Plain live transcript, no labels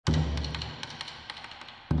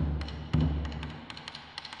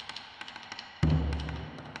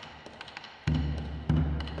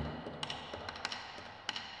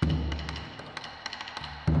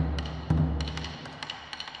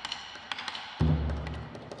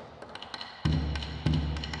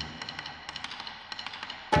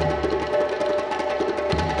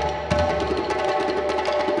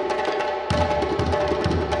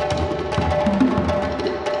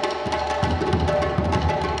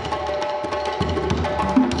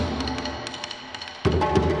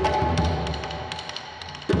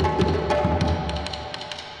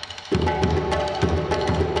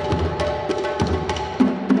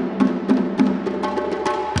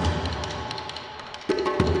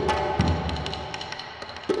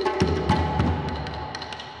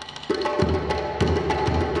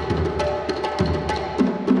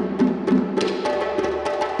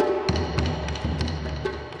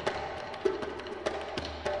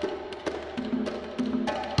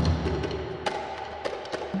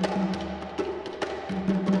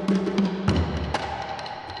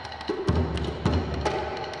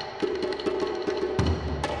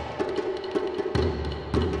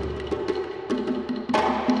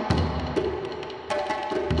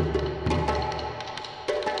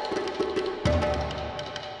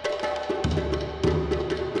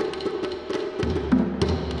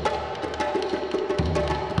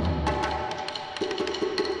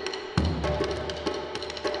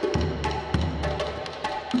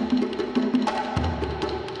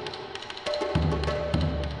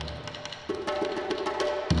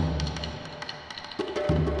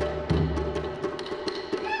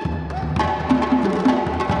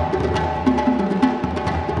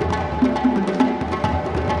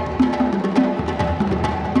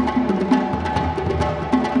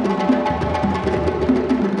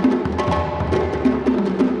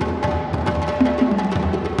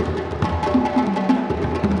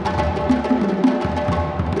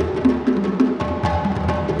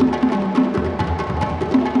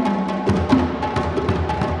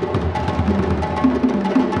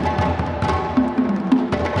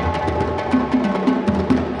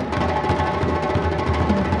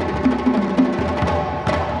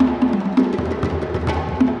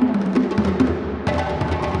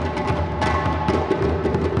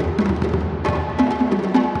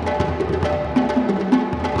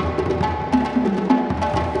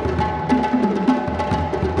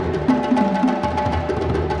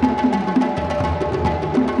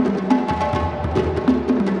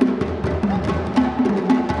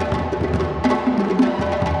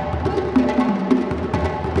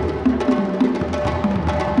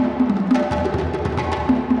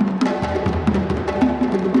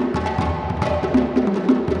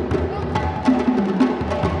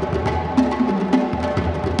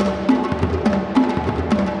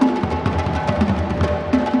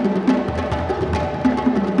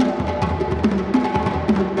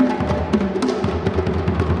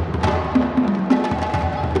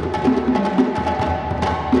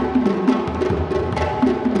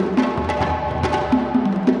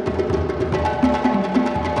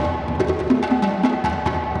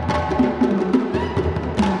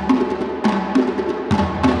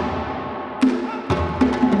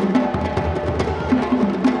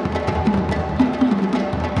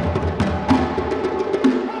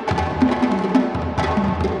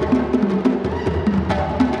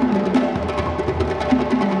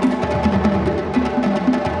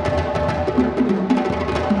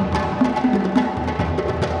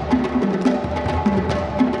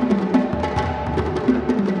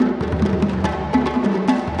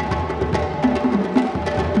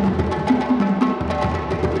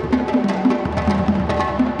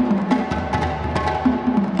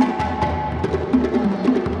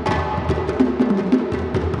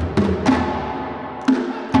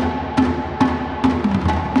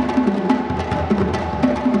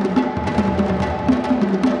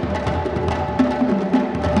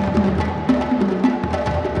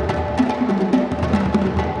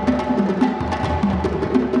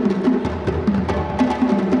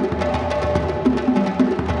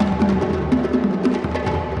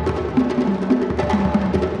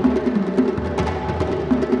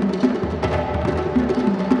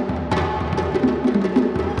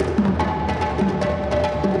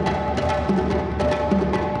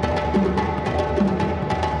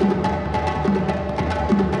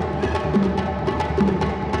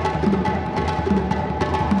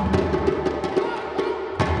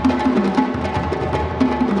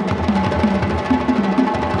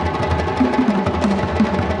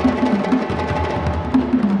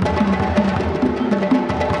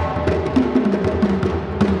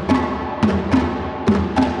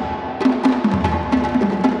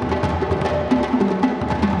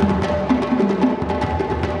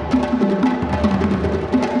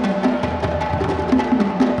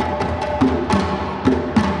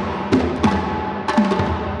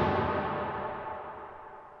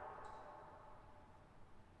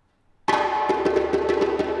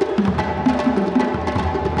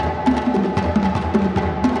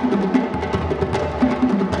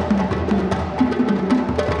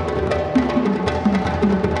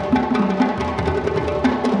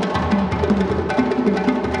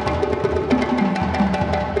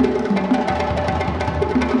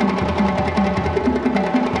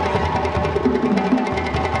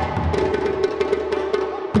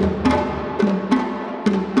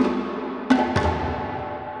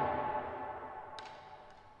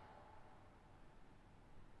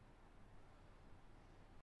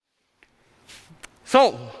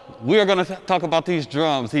So we are going to talk about these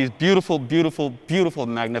drums, these beautiful, beautiful, beautiful,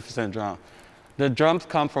 magnificent drums. The drums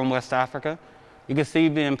come from West Africa. You can see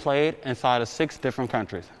being played inside of 6 different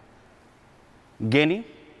countries: Guinea,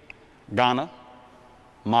 Ghana,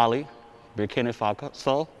 Mali, Burkina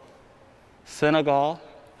Faso, Senegal,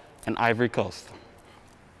 and Ivory Coast.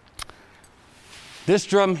 This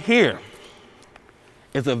drum here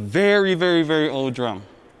is a very, very, very old drum.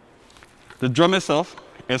 The drum itself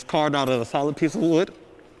is carved out of a solid piece of wood.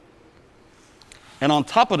 And on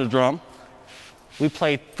top of the drum, we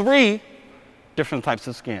play 3 different types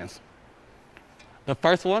of skins. The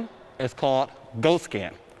first one is called goat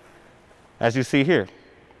skin, as you see here.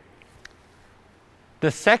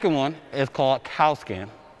 The second one is called cow skin.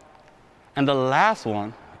 And the last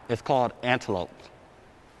one is called antelope.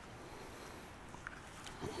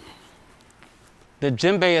 The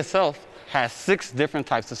djembe itself has 6 different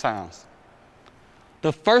types of sounds.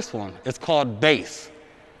 The first one is called bass.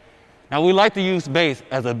 Now we like to use bass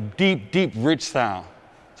as a deep, deep, rich sound.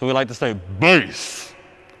 So we like to say bass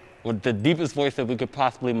with the deepest voice that we could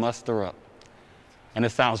possibly muster up. And it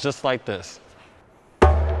sounds just like this.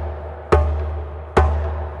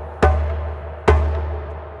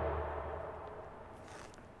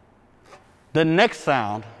 The next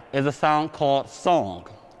sound is a sound called song.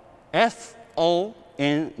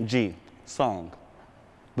 S-O-N-G, song.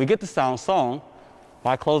 We get the sound song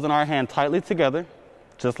by closing our hand tightly together,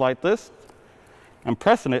 just like this, and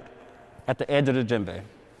pressing it at the edge of the djembe.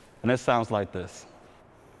 And it sounds like this.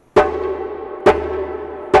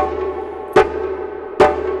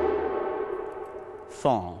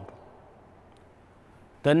 Song.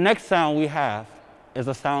 The next sound we have is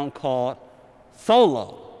a sound called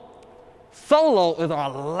solo. Solo is our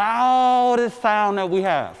loudest sound that we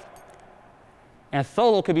have. And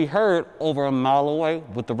solo can be heard over a mile away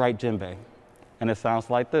with the right djembe. And it sounds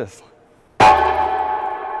like this.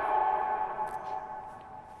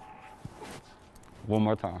 One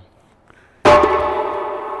more time.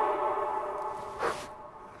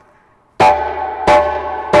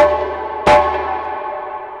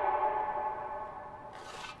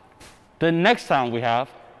 The next sound we have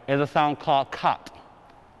is a sound called cot.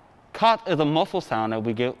 Cot is a muffled sound that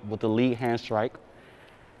we get with the lead hand strike.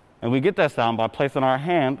 And we get that sound by placing our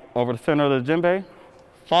hand over the center of the djembe,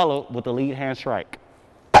 followed with the lead hand strike.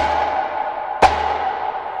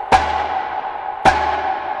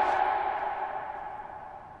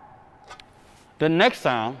 The next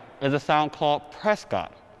sound is a sound called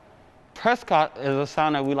prescott. Prescott is a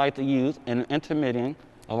sound that we like to use in intermittent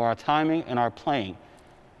of our timing and our playing.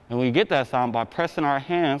 And we get that sound by pressing our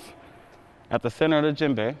hands at the center of the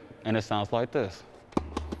djembe, and it sounds like this.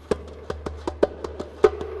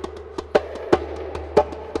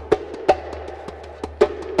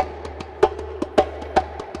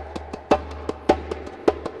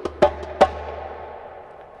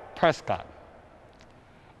 Prescott.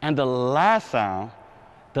 And the last sound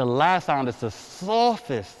is the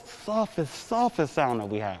softest, softest, softest sound that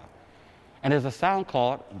we have. And it's a sound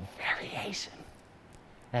called variation.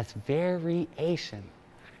 That's variation.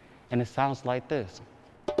 And it sounds like this.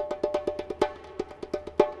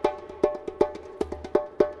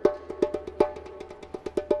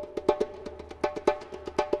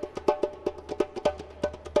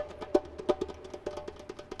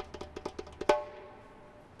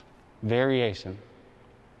 Variation.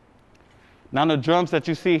 Now the drums that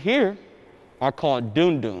you see here are called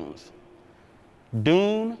doon-doons.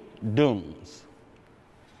 Doon-doons.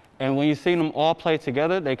 And when you see them all play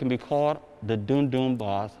together, they can be called the doon-doon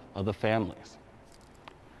bars of the families.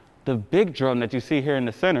 The big drum that you see here in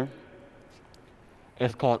the center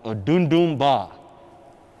is called a doon-doon bar.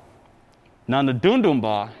 Now the doon-doon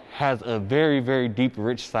bar has a very, very deep,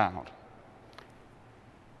 rich sound.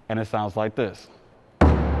 And it sounds like this.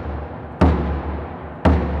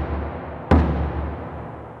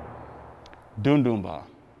 Doon-doon bar.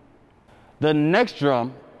 The next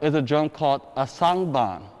drum is a drum called a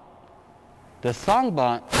sangban. The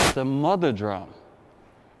sangban is the mother drum,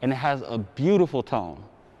 and it has a beautiful tone,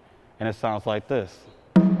 and it sounds like this.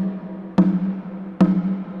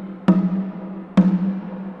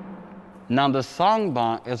 Now the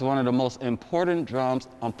sangban is one of the most important drums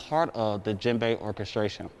on part of the djembe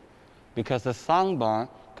orchestration, because the sangban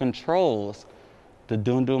controls the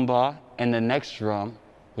doon-doon bar and the next drum,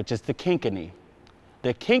 which is the kinkani.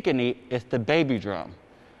 The kinkani is the baby drum,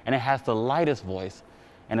 and it has the lightest voice,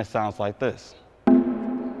 and it sounds like this.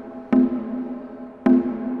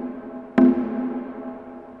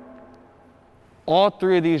 All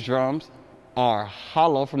 3 of these drums are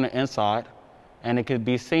hollow from the inside, and it can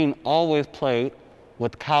be seen always played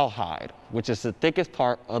with cowhide, which is the thickest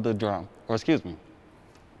part of the drum, or excuse me,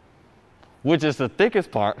 which is the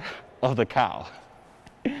thickest part of the cow.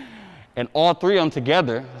 And all three of them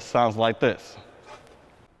together sounds like this.